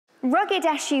Rugged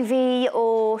SUV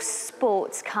or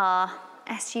sports car?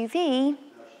 SUV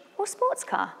or sports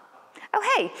car?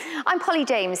 Oh hey, I'm Polly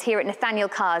James here at Nathaniel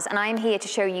Cars, and I'm here to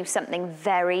show you something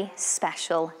very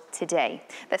special today.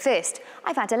 But first,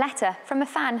 I've had a letter from a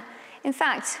fan. In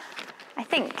fact, I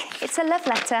think it's a love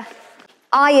letter.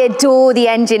 I adore the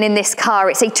engine in this car.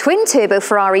 It's a twin-turbo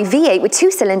Ferrari V8 with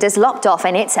 2 cylinders locked off,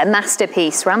 and it's a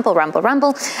masterpiece. Ramble, ramble,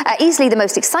 ramble. Easily the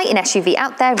most exciting SUV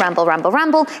out there. Ramble, ramble,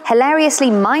 ramble.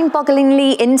 Hilariously,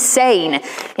 mind-bogglingly insane.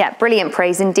 Yeah, brilliant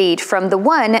praise indeed from the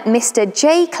one Mr.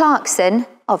 J. Clarkson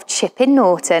of Chipping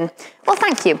Norton. Well,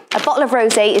 thank you. A bottle of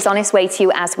rosé is on its way to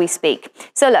you as we speak.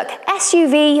 So look,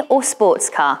 SUV or sports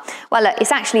car? Well, look,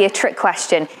 it's actually a trick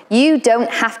question. You don't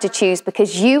have to choose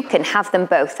because you can have them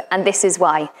both, and this is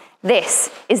why. This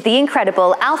is the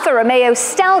incredible Alfa Romeo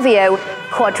Stelvio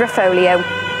Quadrifoglio.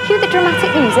 Cue the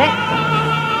dramatic music.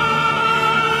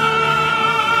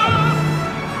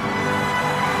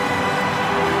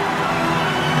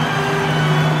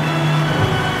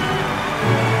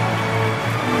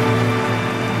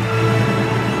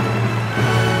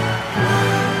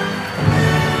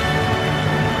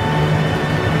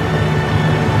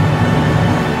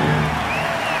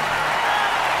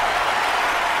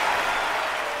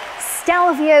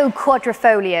 Stelvio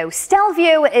Quadrifoglio.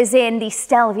 Stelvio is in the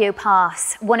Stelvio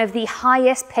Pass, one of the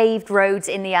highest paved roads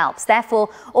in the Alps, therefore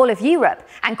all of Europe.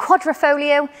 And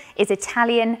Quadrifoglio is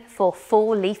Italian for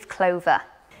four-leaf clover.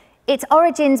 Its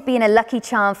origins being a lucky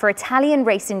charm for Italian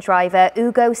racing driver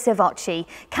Ugo Savocci,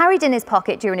 carried in his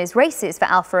pocket during his races for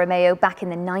Alfa Romeo back in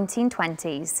the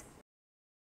 1920s.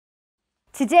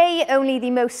 Today, only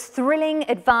the most thrilling,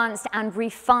 advanced and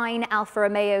refined Alfa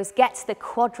Romeos gets the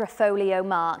Quadrifoglio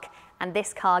mark. And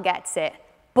this car gets it.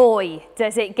 Boy,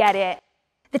 does it get it.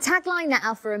 The tagline that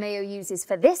Alfa Romeo uses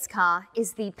for this car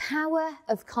is the power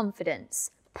of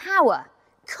confidence. Power,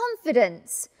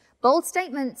 confidence. Bold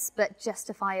statements, but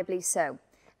justifiably so.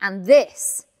 And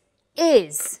this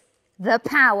is the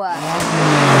power.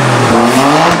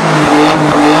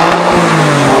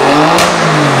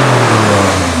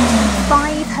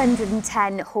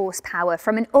 510 horsepower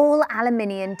from an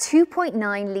all-aluminium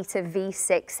 2.9 litre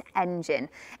V6 engine,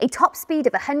 a top speed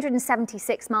of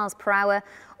 176 miles per hour,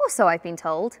 or so I've been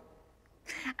told.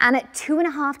 And at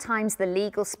 2.5 times the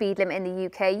legal speed limit in the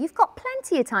UK, you've got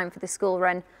plenty of time for the school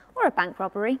run or a bank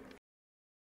robbery.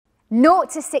 0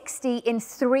 to 60 in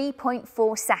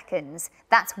 3.4 seconds.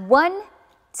 That's 1,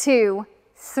 2,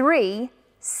 3,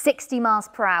 60 miles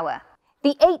per hour.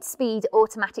 The 8-speed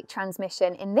automatic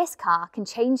transmission in this car can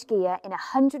change gear in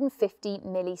 150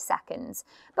 milliseconds.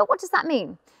 But what does that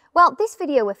mean? Well, this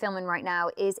video we're filming right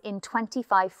now is in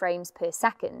 25 frames per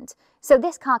second. So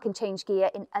this car can change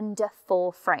gear in under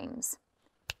 4 frames.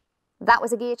 That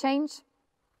was a gear change.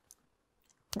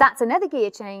 That's another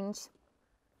gear change.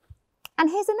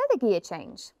 And here's another gear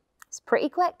change. It's pretty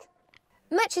quick.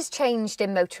 Much has changed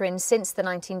in motoring since the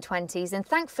 1920s, and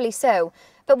thankfully so.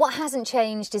 But what hasn't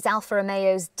changed is Alfa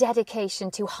Romeo's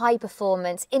dedication to high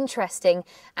performance, interesting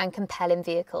and compelling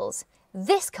vehicles.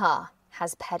 This car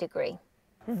has pedigree.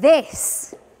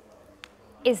 This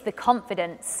is the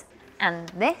confidence. And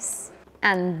this,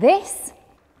 and this,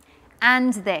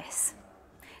 and this.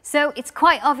 So it's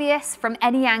quite obvious from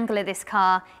any angle of this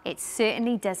car, it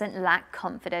certainly doesn't lack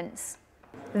confidence.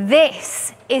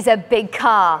 This is a big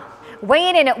car.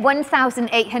 Weighing in at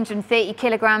 1,830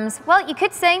 kilograms, well, you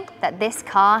could say that this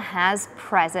car has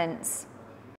presence.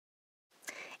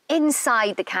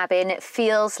 Inside the cabin, it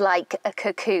feels like a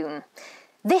cocoon.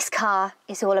 This car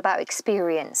is all about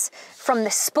experience. From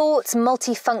the sports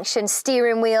multifunction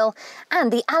steering wheel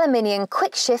and the aluminium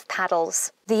quick shift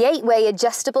paddles. The 8-way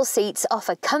adjustable seats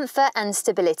offer comfort and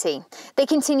stability. They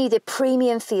continue the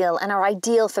premium feel and are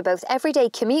ideal for both everyday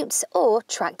commutes or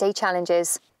track day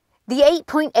challenges. The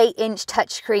 8.8-inch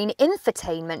touchscreen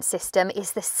infotainment system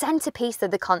is the centerpiece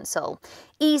of the console.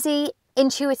 Easy,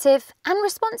 intuitive and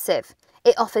responsive.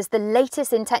 It offers the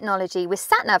latest in technology with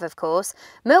sat-nav, of course,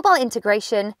 mobile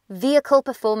integration, vehicle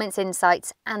performance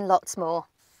insights and lots more.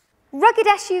 Rugged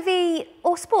SUV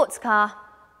or sports car?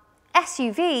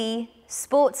 SUV,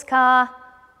 sports car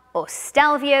or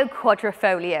Stelvio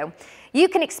Quadrifoglio? You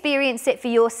can experience it for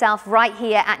yourself right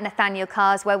here at Nathaniel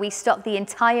Cars, where we stock the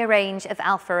entire range of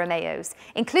Alfa Romeos,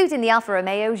 including the Alfa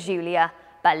Romeo Giulia.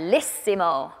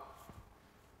 Bellissimo!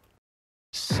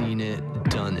 Seen it,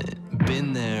 done it,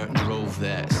 been there, drove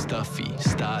that, stuffy,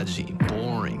 stodgy,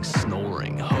 boring,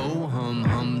 snoring, ho-hum,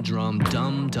 humdrum,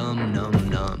 dum-dum,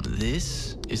 num-num.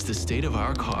 This is the state of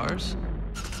our cars?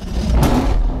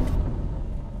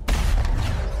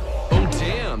 Oh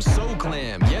damn, so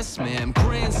glam, yes ma'am,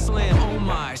 grand slam, oh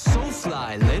my, so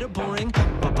fly, later boring,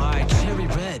 bye-bye, cherry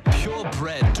red,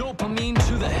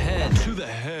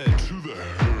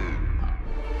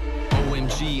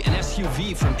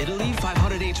 SUV from Italy,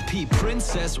 500 HP,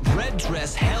 princess, red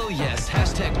dress, hell yes,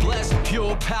 hashtag blessed,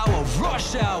 pure power,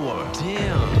 rush hour.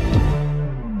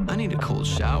 Damn, I need a cold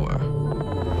shower.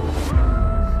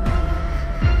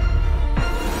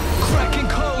 Cracking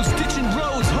codes, ditching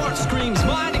roads, heart screams,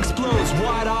 mind explodes,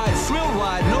 wide-eyed, thrill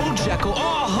ride, no Jekyll,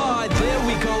 all hard. There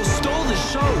we go, stole the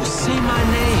show, say my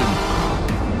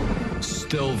name.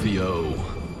 Stelvio.